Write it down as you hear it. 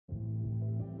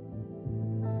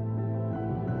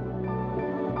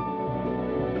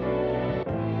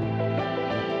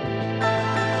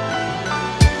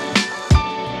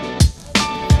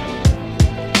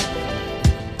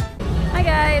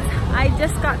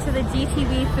just got to the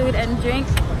GTB food and drink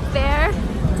fair.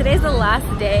 Today's the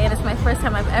last day and it's my first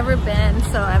time I've ever been,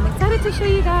 so I'm excited to show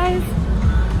you guys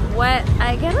what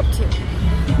I get up to.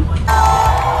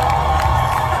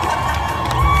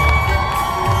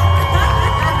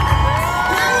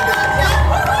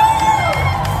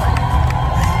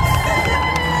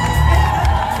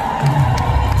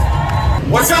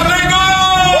 What's up, Mango?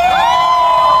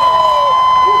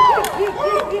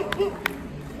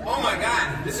 Oh my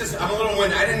God, I'm a little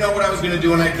winded. I didn't know what I was gonna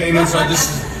do when I came in, so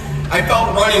I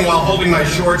felt running while holding my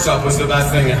shorts up was the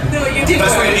best thing. No, you did.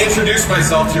 Best way to introduce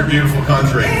myself to your beautiful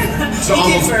country. So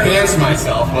almost pants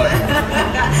myself, but.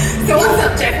 So what's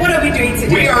up, Jeff? What are we doing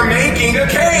today? We are making a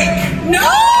cake! No!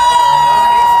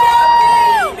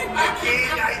 I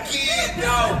can't,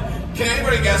 no. Can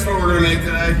anybody guess what we're gonna make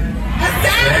today? A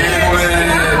sandwich!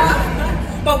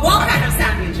 But what kind of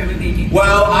sandwich are we making?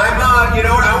 Well, you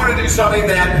know what, I want to do something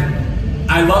that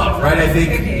I love, right? I think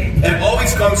it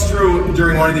always comes through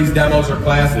during one of these demos or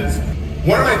classes.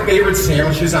 One of my favorite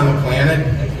sandwiches on the planet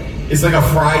is like a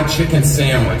fried chicken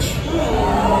sandwich.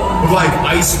 With like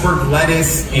iceberg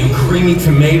lettuce and creamy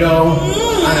tomato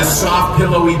on a soft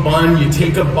pillowy bun. You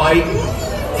take a bite,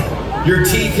 your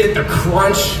teeth hit the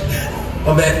crunch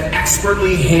of that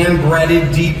expertly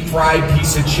hand-breaded, deep-fried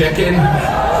piece of chicken.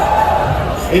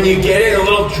 And you get it, a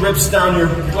little drips down your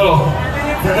little...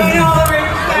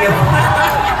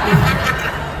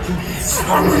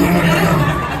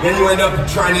 Then you end up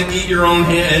trying to eat your own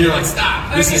hand, and you're like,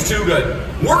 stop, this is too good.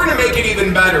 We're gonna make it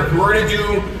even better. We're gonna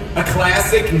do a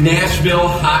classic Nashville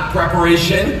hot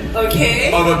preparation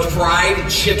of a fried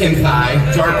chicken thigh,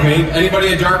 dark meat.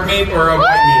 Anybody a dark meat or a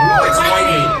white meat? Who likes white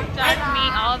meat? Dark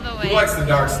meat all the way. Who likes the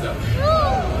dark stuff?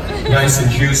 Nice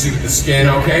and juicy with the skin,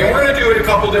 okay? And we're gonna do it a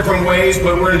couple different ways,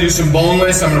 but we're gonna do some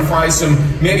boneless. I'm gonna fry some,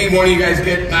 maybe one of you guys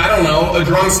get, I don't know, a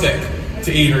drumstick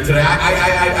to eat her today.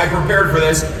 I prepared for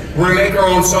this. We're gonna make our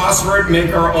own sauce for it,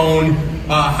 make our own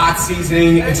hot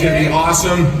seasoning. It's gonna be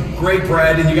awesome. Great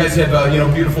bread, and you guys have you know,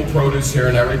 beautiful produce here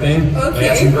and everything. Okay,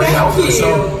 and some great help. thank you.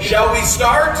 So, shall we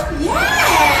start?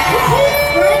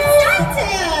 Yeah! We're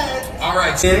excited! All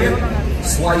right, thin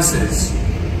slices,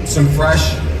 some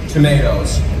fresh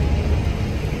tomatoes.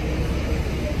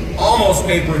 Almost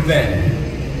paper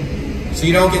thin, so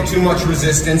you don't get too much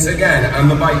resistance, again, on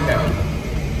the bite down.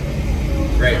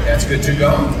 Great, that's good to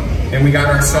go. And we got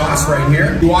our sauce right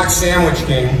here. You watch Sandwich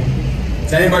King.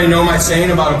 Does anybody know my saying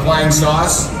about applying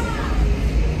sauce?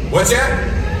 What's that?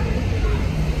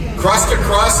 Crust to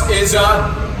crust is a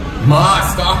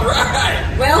must, all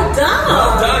right. Well done.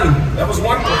 Well done. That was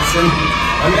one person.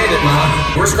 I made it,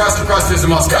 Ma. Where's crust to crust is a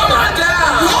must? Come on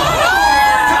down.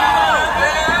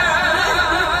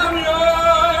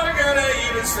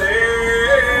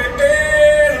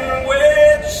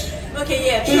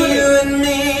 You and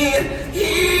me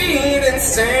eating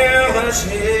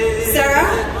sandwiches. Sarah,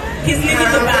 he's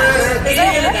leaving the back.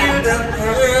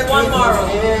 One more.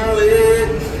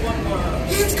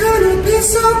 It's gonna be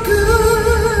so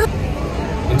good.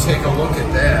 And take a look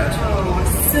at that. Oh,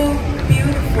 so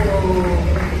beautiful.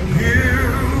 You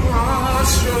are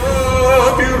so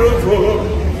beautiful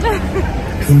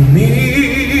to me.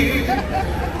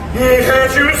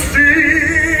 Can't you see?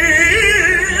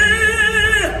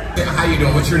 How you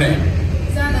doing? What's your name?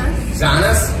 Zanas.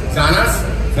 Zanas?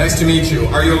 Zanas? Nice to meet you.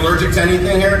 Are you allergic to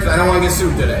anything here? Because I don't want to get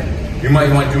sued today. You might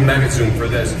want to do mega zoom for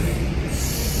this.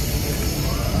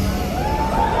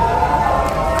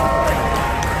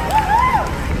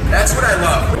 That's what I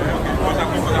love.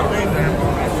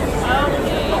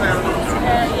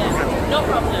 Yeah, no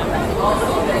problem.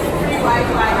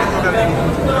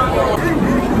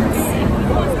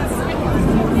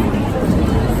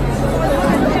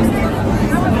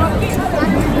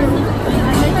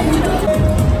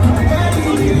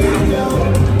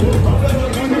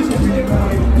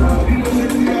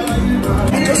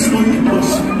 Just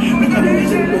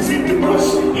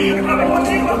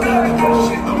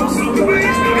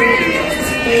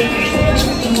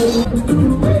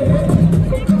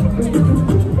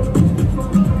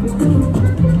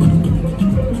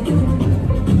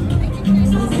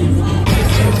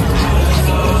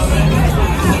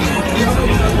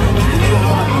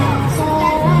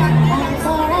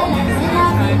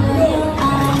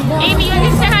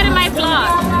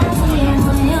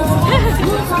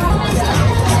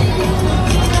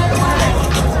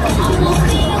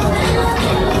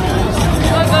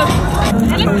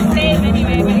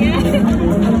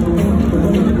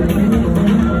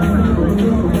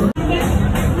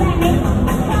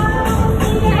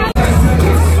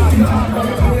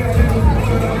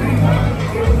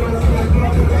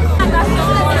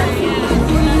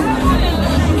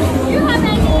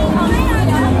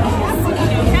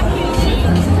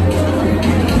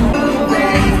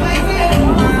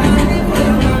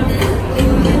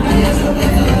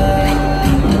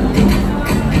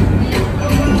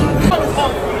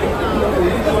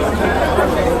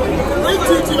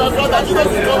that you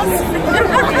don't come.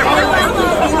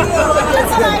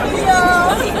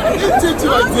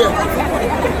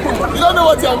 You don't know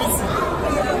what you're missing.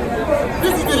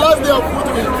 This is the last day of food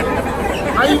week.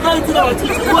 Are you going to our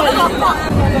teacher? Who are you?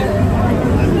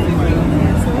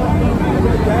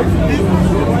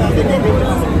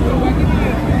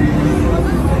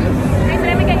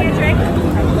 Let me get your drink.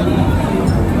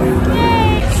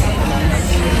 Yay!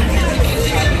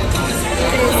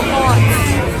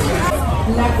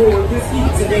 Level this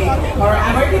week today. Alright,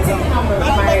 I've already taken off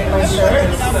my shirt.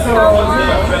 So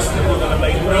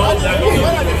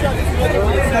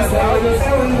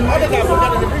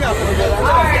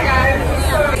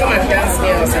my best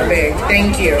nails are big.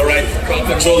 Thank you. Alright,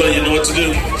 controller, you know what to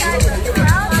do.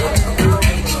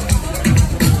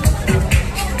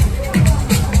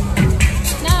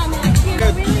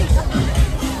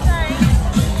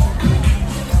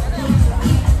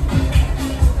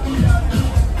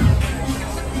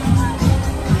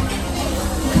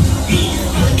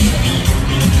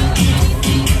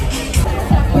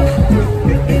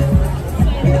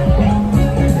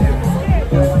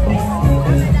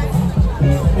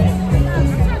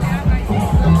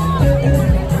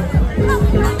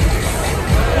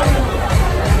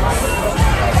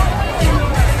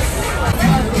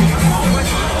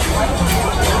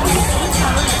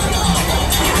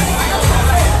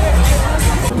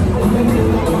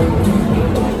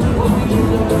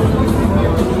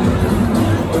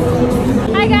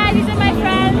 Hi guys, these are my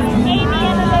friends, Amy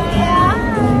and Olivia.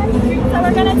 So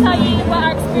we're gonna tell you what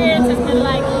our experience has been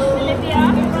like. Olivia?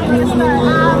 It's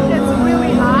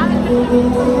really hot.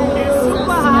 It's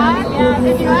super hot. Yeah,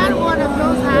 If you had one of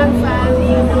those hand fans,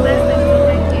 you can less than you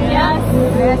like it. Yes.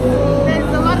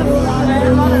 There's a lot of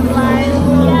light.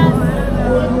 Yes.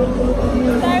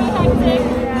 Very hectic.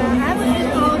 I haven't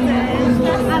eaten all day.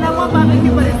 And I want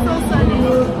barbecue, but it's so sunny.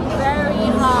 Very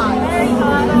hot. Very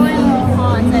hot.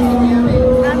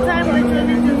 That time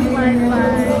literally just flies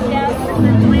by. Yes. It's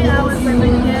been 3 hours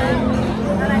living here,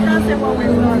 and I can't say what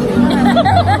we've done.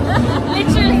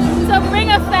 Literally. So bring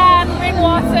a fan, bring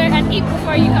water, and eat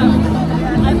before you come.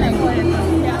 I think.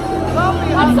 Yeah.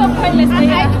 I'm so pointless.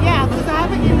 Yeah, because I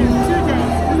haven't eaten in 2 days.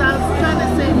 Because I was trying to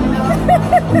save,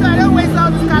 So I don't waste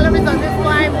all this calories.